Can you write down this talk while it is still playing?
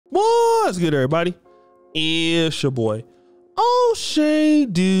What's good, everybody? It's your boy, O'Shea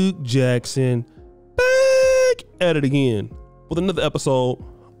Duke Jackson, back at it again with another episode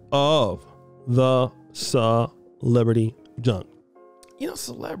of the Celebrity Junk. You know,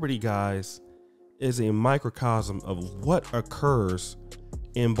 celebrity, guys, is a microcosm of what occurs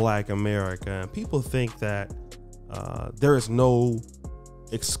in Black America. And people think that there is no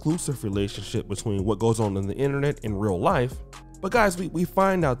exclusive relationship between what goes on the internet and real life. But guys, we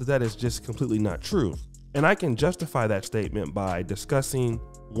find out that that is just completely not true. And I can justify that statement by discussing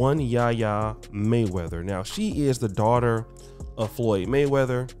one Yaya Mayweather. Now, she is the daughter of Floyd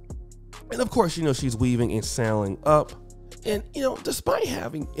Mayweather. And of course, you know, she's weaving and sailing up. And, you know, despite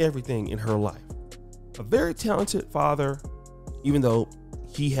having everything in her life, a very talented father, even though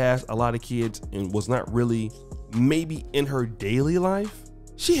he has a lot of kids and was not really maybe in her daily life,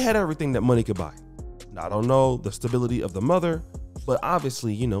 she had everything that money could buy. Now, I don't know the stability of the mother, but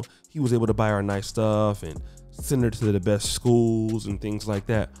obviously, you know, he was able to buy her nice stuff and send her to the best schools and things like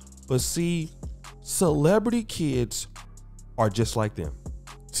that. But see, celebrity kids are just like them.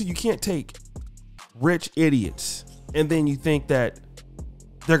 See, you can't take rich idiots and then you think that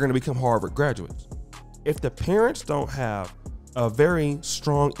they're going to become Harvard graduates. If the parents don't have a very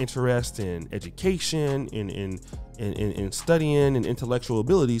strong interest in education, in studying and intellectual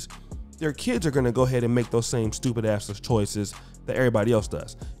abilities, their kids are going to go ahead and make those same stupid ass choices that everybody else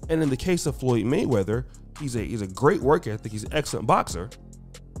does. And in the case of Floyd Mayweather, he's a great work ethic, he's an excellent boxer,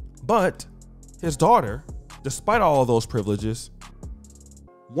 but his daughter, despite all of those privileges,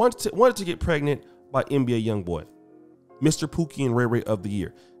 wanted to get pregnant by NBA Youngboy, Mr. Pookie and Ray Ray of the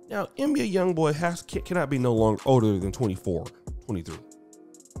year. Now, NBA Youngboy cannot be no longer older than 24, 23.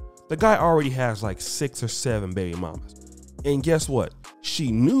 The guy already has like 6 or 7 baby mamas. And guess what?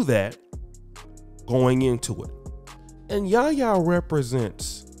 She knew that going into it. And Yaya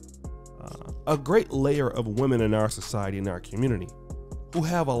represents a great layer of women in our society, in our community, who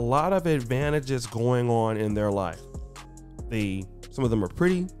have a lot of advantages going on in their life. Some of them are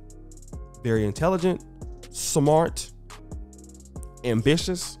pretty, very intelligent, smart,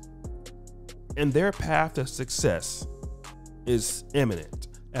 ambitious, and their path to success is imminent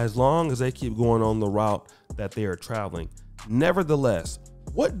as long as they keep going on the route that they are traveling. Nevertheless,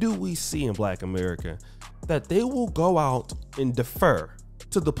 what do we see in Black America? That they will go out and defer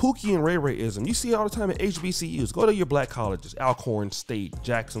to the Pookie and Ray Ray-ism. You see it all the time at HBCUs. Go to your black colleges, Alcorn State,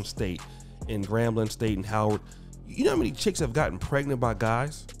 Jackson State, and Grambling State, and Howard. You know how many chicks have gotten pregnant by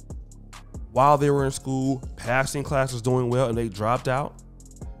guys while they were in school, passing classes, doing well, and they dropped out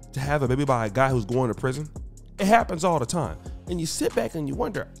to have a baby by a guy who's going to prison? It happens all the time. And you sit back and you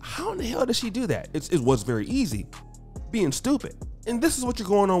wonder, how in the hell did she do that? It was very easy, being stupid. And this is what you're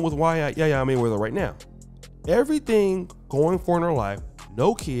going on with Yaya Mayweather right now. Everything going for in her life,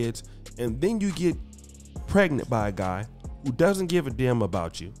 no kids, and then you get pregnant by a guy who doesn't give a damn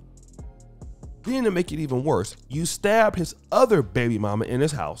about you. Then to make it even worse, you stabbed his other baby mama in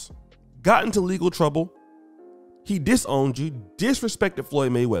his house, got into legal trouble, he disowned you, disrespected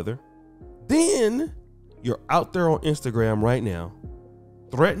Floyd Mayweather. Then you're out there on Instagram right now,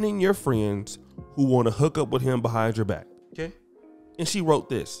 threatening your friends who want to hook up with him behind your back, okay? And she wrote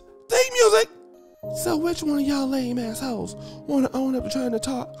this, theme music. So which one of y'all lame assholes want to own up to trying to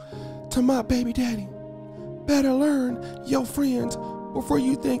talk to my baby daddy? Better learn your friends before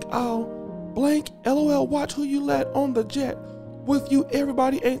you think I'll blank LOL watch who you let on the jet with you.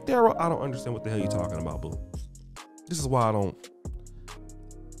 Everybody ain't there. I don't understand what the hell you're talking about, boo. This is why I don't.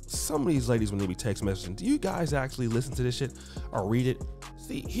 Some of these ladies, when they be text messaging, do you guys actually listen to this shit or read it?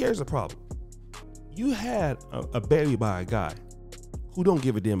 See, here's the problem. You had a baby by a guy who don't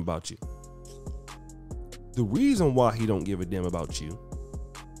give a damn about you. The reason why he don't give a damn about you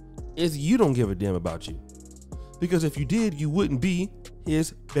is you don't give a damn about you. Because if you did, you wouldn't be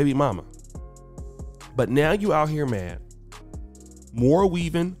his baby mama. But now you out here mad, more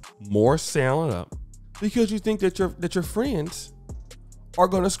weaving, more sailing up, because you think that your friends are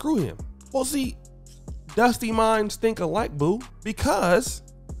gonna screw him. Well, see, dusty minds think alike, boo, because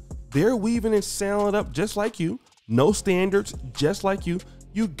they're weaving and sailing up just like you, no standards, just like you.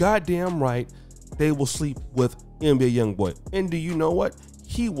 You goddamn right. They will sleep with NBA Youngboy. And do you know what?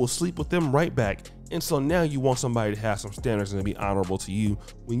 He will sleep with them right back. And so now you want somebody to have some standards and to be honorable to you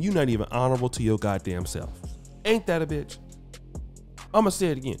when you're not even honorable to your goddamn self. Ain't that a bitch? I'm gonna say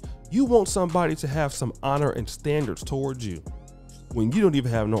it again. You want somebody to have some honor and standards towards you when you don't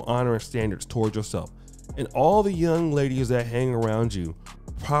even have no honor and standards towards yourself. And all the young ladies that hang around you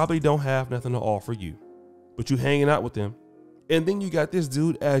probably don't have nothing to offer you, but you hanging out with them. And then you got this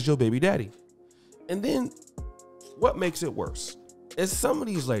dude as your baby daddy. And then what makes it worse? is some of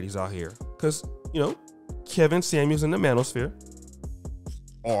these ladies out here, because, you know, Kevin Samuels in the manosphere,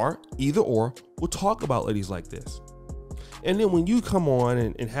 or either or, will talk about ladies like this. And then when you come on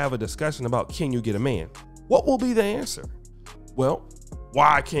and have a discussion about can you get a man, what will be the answer? Well,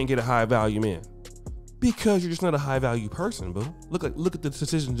 why I can't get a high value man? Because you're just not a high value person, boo. Look at the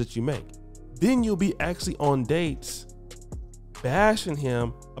decisions that you make. Then you'll be actually on dates bashing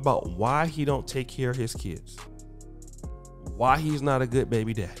him about why he don't take care of his kids, why he's not a good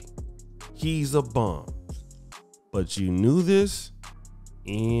baby daddy. He's a bum. But you knew this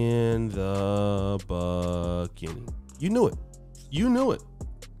in the beginning. You knew it. You knew it.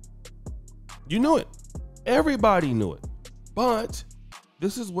 You knew it. Everybody knew it. But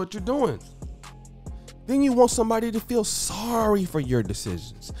this is what you're doing. Then you want somebody to feel sorry for your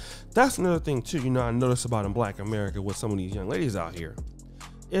decisions. That's another thing too, you know, I notice about in Black America with some of these young ladies out here,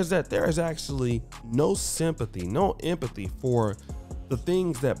 is that there is actually no sympathy, no empathy for the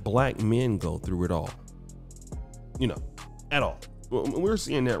things that Black men go through at all. You know, at all. We're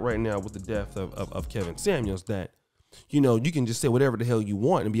seeing that right now with the death of Kevin Samuels, that, you know, you can just say whatever the hell you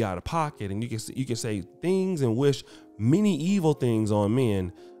want and be out of pocket, and you can say things and wish many evil things on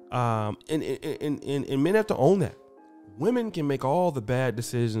men, and men have to own that. Women can make all the bad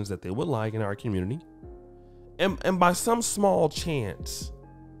decisions that they would like in our community, and by some small chance,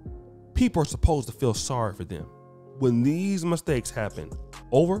 people are supposed to feel sorry for them when these mistakes happen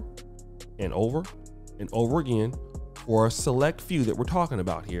over and over and over again for a select few that we're talking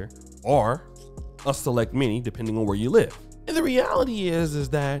about here, or a select many, depending on where you live. And the reality is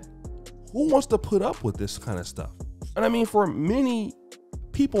that who wants to put up with this kind of stuff? And I mean, for many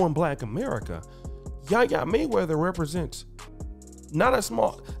people in Black America, Yaya Mayweather represents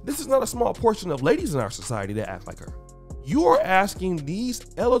this is not a small portion of ladies in our society that act like her. You are asking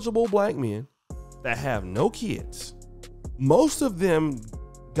these eligible Black men that have no kids, most of them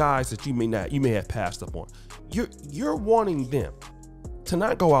guys that you may have passed up on, you're wanting them to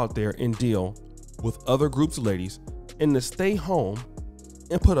not go out there and deal with other groups of ladies and to stay home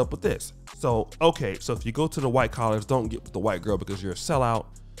and put up with this. So, okay, so if you go to the white collars, don't get with the white girl because you're a sellout.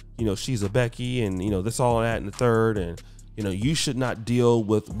 You know, she's a Becky, and, you know, this, all that, and the third. And, you know, you should not deal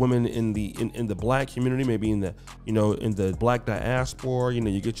with women in the Black community, maybe in the, you know, in the Black diaspora. You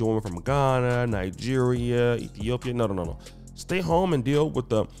know, you get your woman from Ghana, Nigeria, Ethiopia. No. Stay home and deal with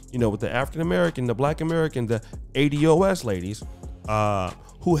the, you know, with the African American, the Black American, the ADOS ladies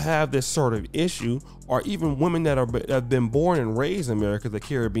who have this sort of issue, or even women that have been born and raised in America, the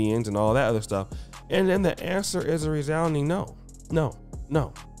Caribbeans and all that other stuff. And then the answer is a resounding no.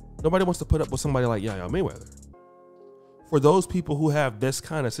 Nobody wants to put up with somebody like Yaya Mayweather. For those people who have this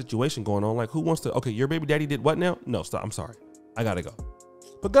kind of situation going on, like, who wants to, okay, your baby daddy did what now? No, stop, I'm sorry, I gotta go.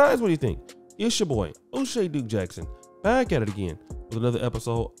 But guys, what do you think? It's your boy, O'Shea Duke Jackson, back at it again with another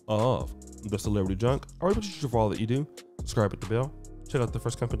episode of The Celebrity Junk. I really appreciate you for all that you do. Subscribe, hit the bell, check out the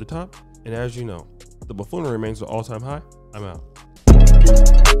first comment at the top. And as you know, the buffoonery remains at all-time high. I'm out.